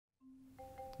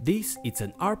This is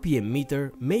an RPM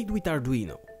meter made with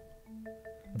Arduino.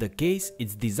 The case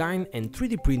is designed and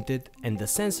 3D printed, and the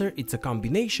sensor is a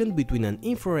combination between an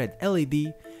infrared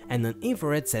LED and an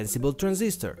infrared sensible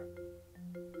transistor.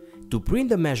 To print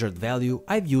the measured value,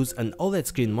 I've used an OLED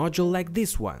screen module like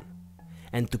this one.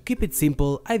 And to keep it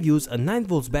simple, I've used a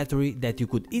 9V battery that you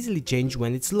could easily change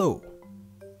when it's low.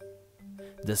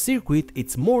 The circuit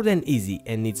is more than easy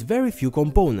and needs very few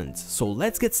components, so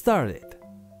let's get started.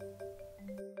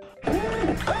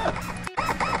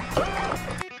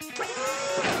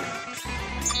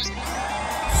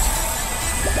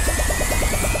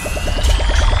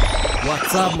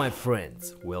 What's up, my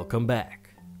friends? Welcome back.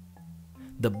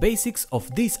 The basics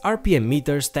of this RPM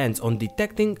meter stands on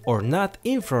detecting or not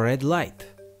infrared light.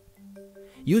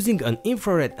 Using an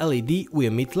infrared LED, we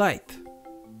emit light.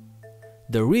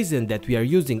 The reason that we are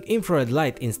using infrared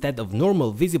light instead of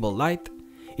normal visible light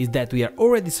is that we are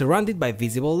already surrounded by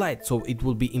visible light, so it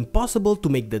will be impossible to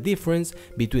make the difference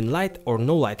between light or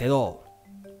no light at all.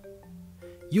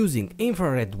 Using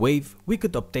infrared wave, we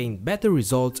could obtain better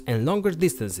results and longer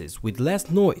distances with less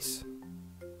noise.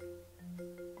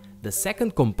 The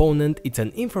second component is an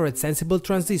infrared sensible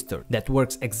transistor that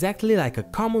works exactly like a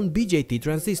common BJT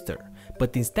transistor,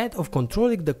 but instead of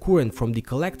controlling the current from the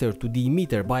collector to the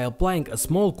emitter by applying a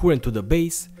small current to the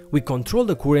base, we control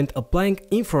the current applying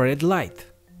infrared light.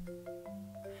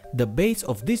 The base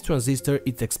of this transistor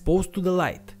is exposed to the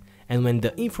light, and when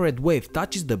the infrared wave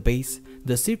touches the base,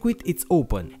 the circuit is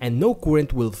open and no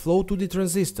current will flow to the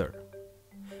transistor.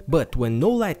 But when no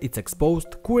light is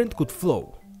exposed, current could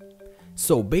flow.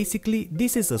 So basically,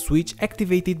 this is a switch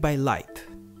activated by light.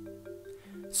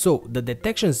 So the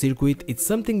detection circuit is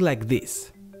something like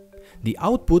this. The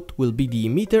output will be the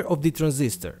emitter of the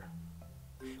transistor.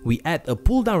 We add a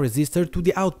pull-down resistor to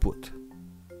the output.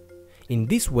 In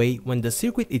this way, when the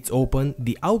circuit is open,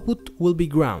 the output will be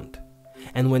ground.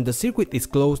 And when the circuit is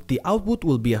closed, the output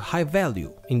will be a high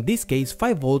value, in this case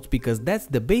 5V, because that's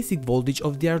the basic voltage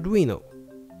of the Arduino.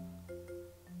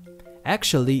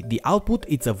 Actually, the output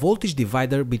is a voltage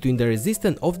divider between the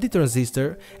resistance of the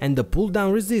transistor and the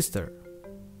pull-down resistor.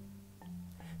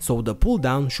 So the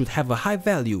pull-down should have a high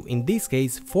value, in this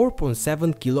case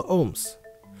 4.7 kilo ohms.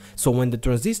 So when the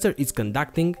transistor is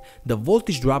conducting, the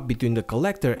voltage drop between the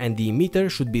collector and the emitter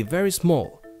should be very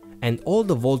small, and all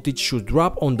the voltage should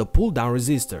drop on the pull-down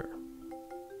resistor.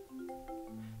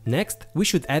 Next, we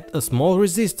should add a small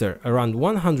resistor around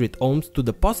 100 ohms to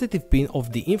the positive pin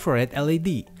of the infrared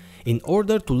LED in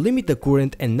order to limit the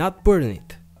current and not burn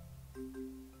it.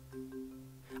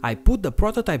 I put the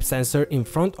prototype sensor in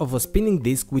front of a spinning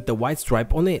disc with a white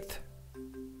stripe on it.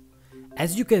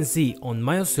 As you can see on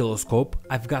my oscilloscope,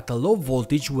 I've got a low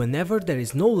voltage whenever there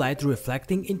is no light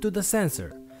reflecting into the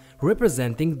sensor,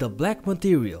 representing the black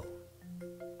material.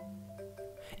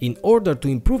 In order to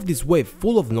improve this wave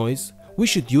full of noise, we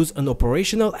should use an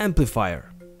operational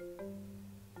amplifier.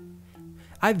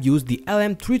 I've used the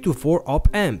LM324 op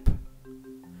amp.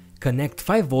 Connect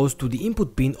 5V to the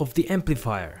input pin of the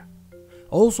amplifier.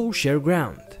 Also share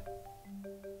ground.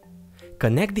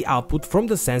 Connect the output from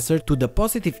the sensor to the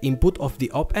positive input of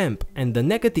the op amp and the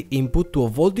negative input to a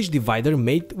voltage divider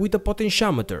made with a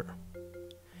potentiometer.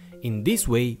 In this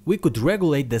way, we could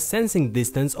regulate the sensing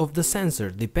distance of the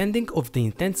sensor depending on the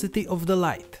intensity of the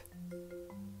light.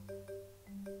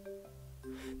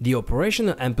 The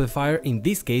operational amplifier in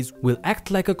this case will act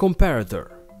like a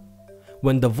comparator.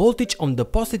 When the voltage on the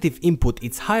positive input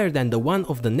is higher than the one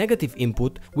of the negative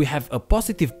input, we have a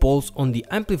positive pulse on the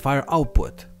amplifier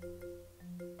output.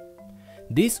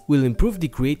 This will improve the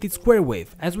created square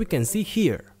wave, as we can see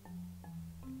here.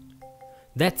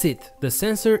 That's it, the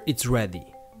sensor is ready.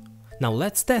 Now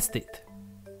let's test it.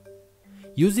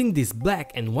 Using this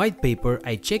black and white paper,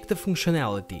 I check the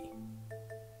functionality.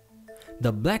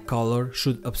 The black color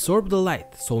should absorb the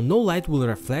light, so no light will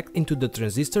reflect into the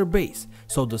transistor base,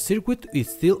 so the circuit is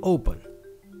still open.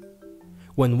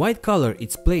 When white color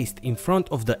is placed in front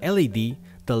of the LED,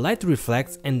 the light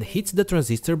reflects and hits the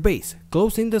transistor base,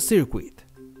 closing the circuit.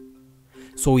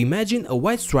 So imagine a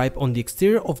white stripe on the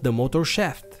exterior of the motor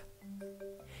shaft.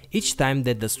 Each time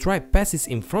that the stripe passes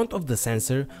in front of the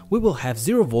sensor, we will have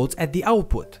 0V at the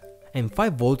output and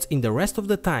 5V in the rest of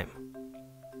the time.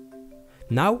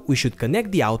 Now we should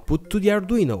connect the output to the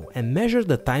Arduino and measure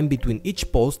the time between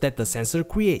each pulse that the sensor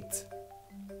creates.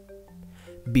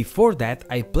 Before that,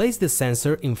 I place the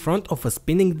sensor in front of a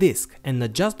spinning disc and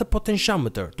adjust the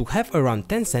potentiometer to have around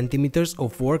 10 cm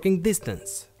of working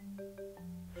distance.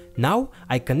 Now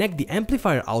I connect the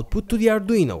amplifier output to the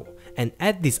Arduino and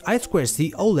add this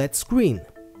I2C OLED screen.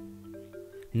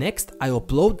 Next, I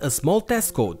upload a small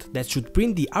test code that should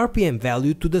print the RPM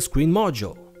value to the screen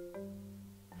module.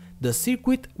 the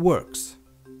circuit works.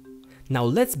 Now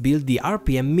let's build the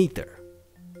RPM meter.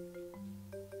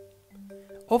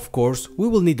 Of course, we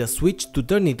will need a switch to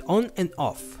turn it on and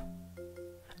off,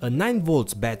 a 9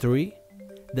 volts battery,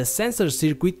 the sensor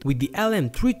circuit with the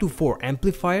LM324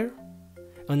 amplifier,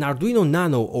 an Arduino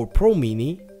Nano or Pro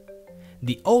Mini,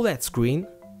 the OLED screen,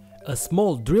 a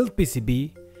small drilled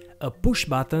PCB, a push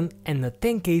button and a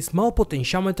 10K small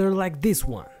potentiometer like this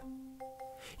one.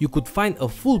 You could find a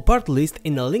full part list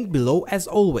in a link below as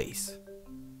always.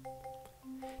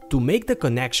 To make the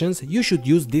connections, you should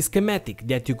use this schematic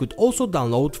that you could also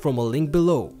download from a link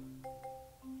below.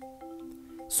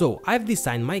 So I've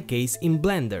designed my case in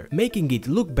Blender, making it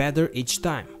look better each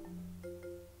time.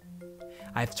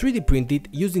 I've 3D printed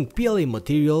using PLA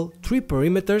material, 3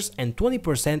 perimeters and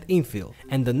 20% infill,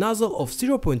 and a nozzle of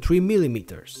 0.3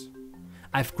 mm.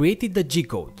 I've created the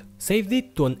G-code, saved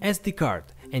it to an SD card,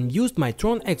 and used my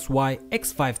Tron XY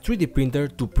X5 3D printer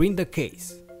to print the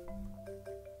case.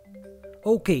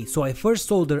 Okay, so I first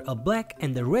solder a black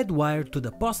and a red wire to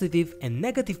the positive and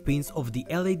negative pins of the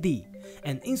LED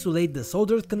and insulate the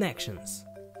soldered connections.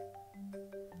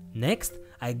 Next,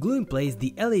 I glue in place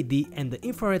the LED and the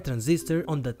infrared transistor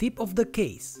on the tip of the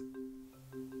case.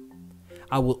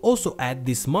 I will also add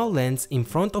this small lens in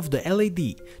front of the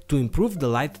LED to improve the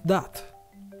light dot.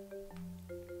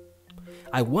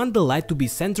 I want the light to be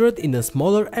centered in a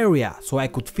smaller area so I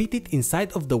could fit it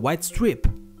inside of the white strip.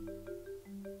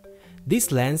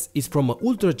 This lens is from an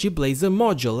ultra cheap laser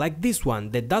module like this one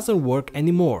that doesn't work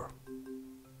anymore.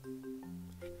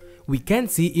 We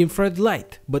can't see infrared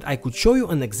light, but I could show you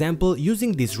an example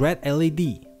using this red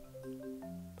LED.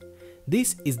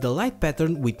 This is the light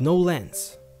pattern with no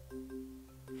lens.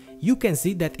 You can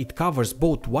see that it covers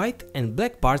both white and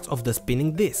black parts of the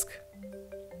spinning disc.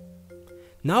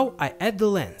 Now I add the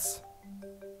lens.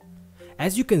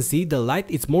 As you can see, the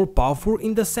light is more powerful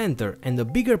in the center and the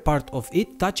bigger part of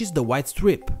it touches the white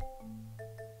strip.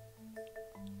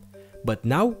 But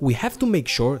now we have to make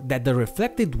sure that the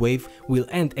reflected wave will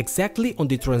end exactly on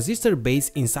the transistor base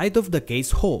inside of the case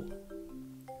hole.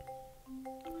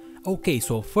 Okay,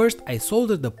 so first I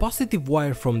soldered the positive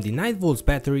wire from the 9 volts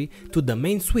battery to the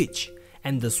main switch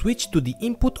and the switch to the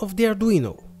input of the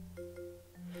Arduino.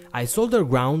 I solder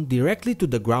ground directly to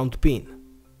the ground pin.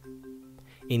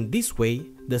 In this way,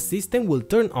 the system will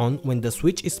turn on when the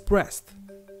switch is pressed.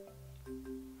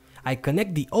 I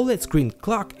connect the OLED screen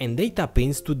clock and data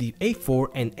pins to the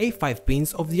A4 and A5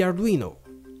 pins of the Arduino.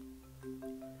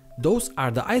 Those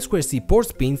are the I2C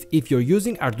port pins if you're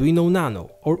using Arduino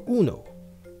Nano or Uno.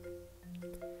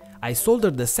 I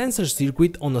soldered the sensor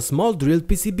circuit on a small drilled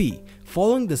PCB,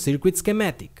 following the circuit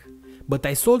schematic, but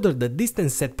I soldered the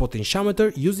distance set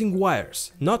potentiometer using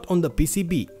wires, not on the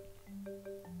PCB.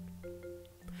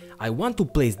 I want to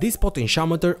place this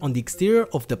potentiometer on the exterior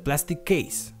of the plastic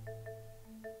case.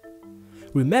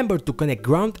 Remember to connect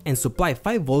ground and supply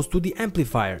 5 volts to the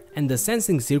amplifier and the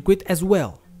sensing circuit as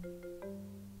well.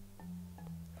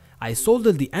 I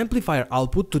soldered the amplifier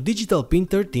output to digital pin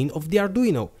 13 of the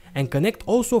Arduino and connect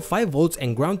also 5 volts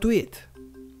and ground to it.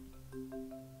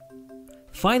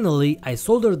 Finally, I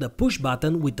soldered the push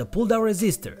button with the pulldown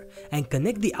resistor and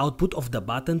connect the output of the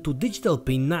button to digital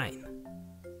pin 9.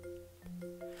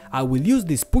 I will use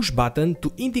this push button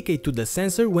to indicate to the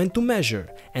sensor when to measure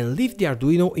and leave the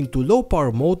Arduino into low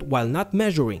power mode while not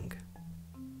measuring.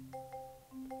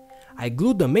 I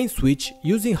glue the main switch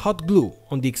using hot glue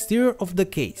on the exterior of the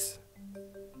case.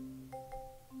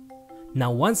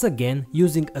 Now once again,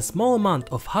 using a small amount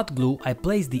of hot glue, I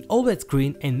place the OLED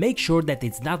screen and make sure that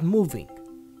it's not moving.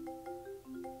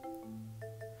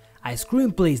 I screw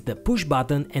in place the push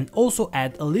button and also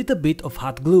add a little bit of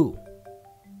hot glue.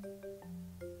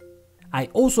 I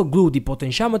also glue the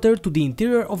potentiometer to the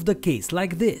interior of the case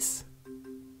like this.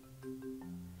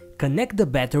 Connect the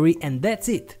battery and that's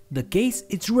it, the case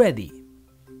is ready.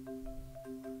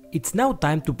 It's now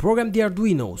time to program the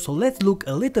Arduino, so let's look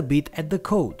a little bit at the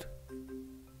code.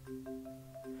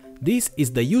 This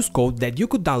is the use code that you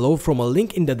could download from a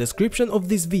link in the description of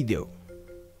this video.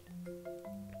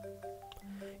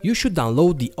 You should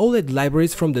download the OLED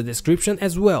libraries from the description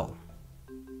as well.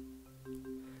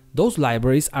 Those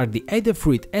libraries are the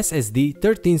Adafruit SSD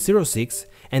 1306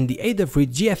 and the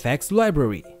Adafruit GFX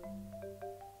library.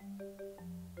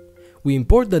 We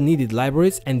import the needed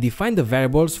libraries and define the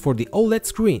variables for the OLED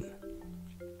screen.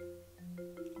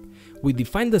 We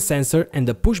define the sensor and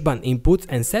the push button inputs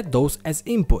and set those as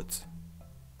inputs.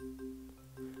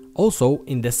 Also,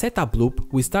 in the setup loop,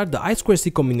 we start the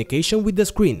I2C communication with the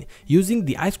screen using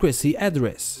the I2C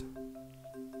address.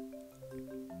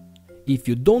 If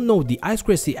you don't know the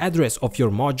I2C address of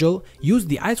your module, use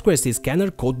the I2C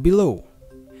scanner code below.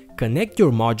 Connect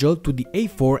your module to the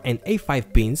A4 and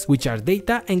A5 pins, which are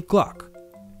data and clock.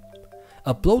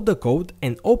 Upload the code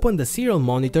and open the serial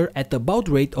monitor at a baud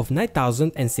rate of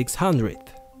 9600.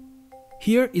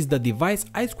 Here is the device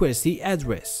I2C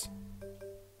address.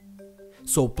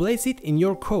 So place it in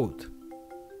your code.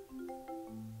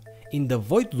 In the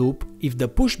void loop, if the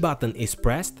push button is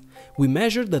pressed, we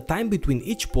measure the time between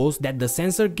each pulse that the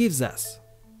sensor gives us.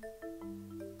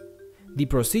 The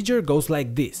procedure goes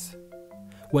like this.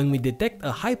 When we detect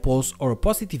a high pulse or a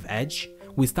positive edge,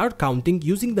 we start counting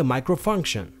using the micro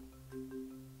function.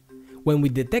 When we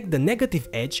detect the negative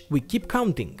edge, we keep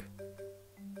counting.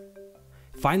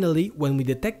 Finally, when we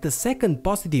detect the second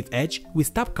positive edge, we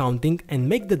stop counting and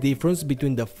make the difference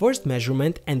between the first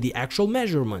measurement and the actual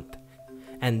measurement.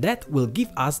 And that will give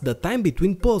us the time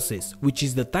between pulses, which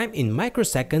is the time in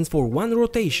microseconds for one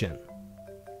rotation.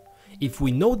 If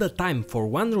we know the time for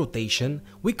one rotation,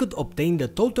 we could obtain the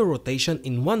total rotation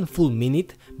in one full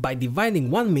minute by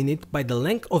dividing 1 minute by the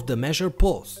length of the measured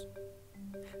pulse.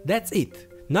 That's it.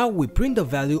 Now we print the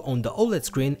value on the OLED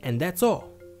screen and that's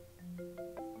all.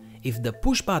 If the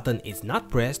push button is not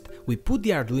pressed, we put the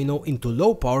Arduino into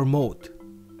low power mode.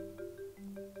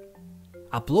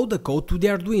 Upload the code to the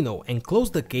Arduino and close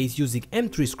the case using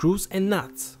M3 screws and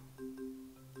nuts.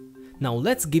 Now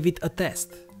let's give it a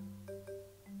test.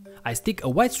 I stick a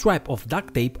white stripe of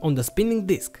duct tape on the spinning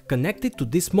disc connected to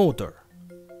this motor.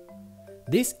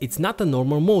 This it's not a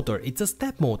normal motor, it's a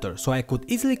step motor, so I could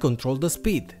easily control the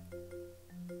speed.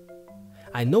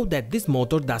 I know that this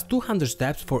motor does 200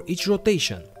 steps for each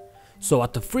rotation. So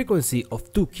at a frequency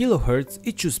of 2 kHz,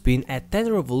 it should spin at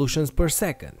 10 revolutions per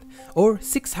second, or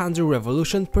 600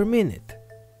 revolutions per minute.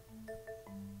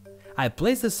 I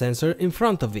place the sensor in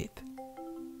front of it.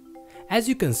 As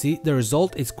you can see, the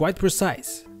result is quite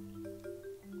precise.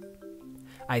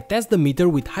 I test the meter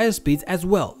with higher speeds as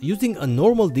well, using a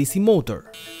normal DC motor.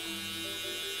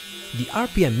 The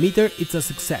RPM meter is a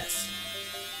success.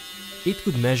 It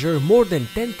could measure more than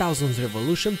 10,000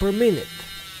 revolutions per minute.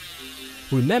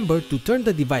 Remember to turn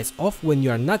the device off when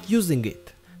you are not using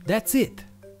it. That's it.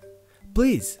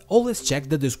 Please always check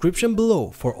the description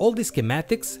below for all the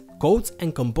schematics, codes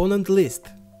and component list.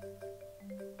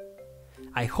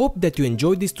 I hope that you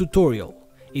enjoyed this tutorial.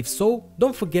 If so,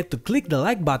 don't forget to click the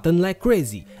like button like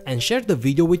crazy and share the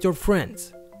video with your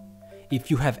friends. If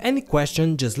you have any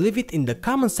question, just leave it in the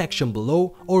comment section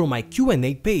below or on my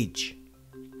Q&A page.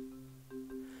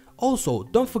 Also,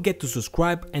 don't forget to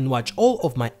subscribe and watch all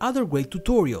of my other great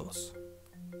tutorials.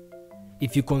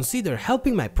 If you consider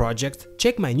helping my project,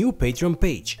 check my new Patreon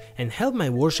page and help my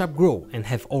workshop grow and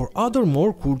have all other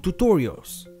more cool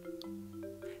tutorials.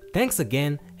 Thanks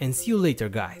again and see you later,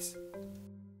 guys.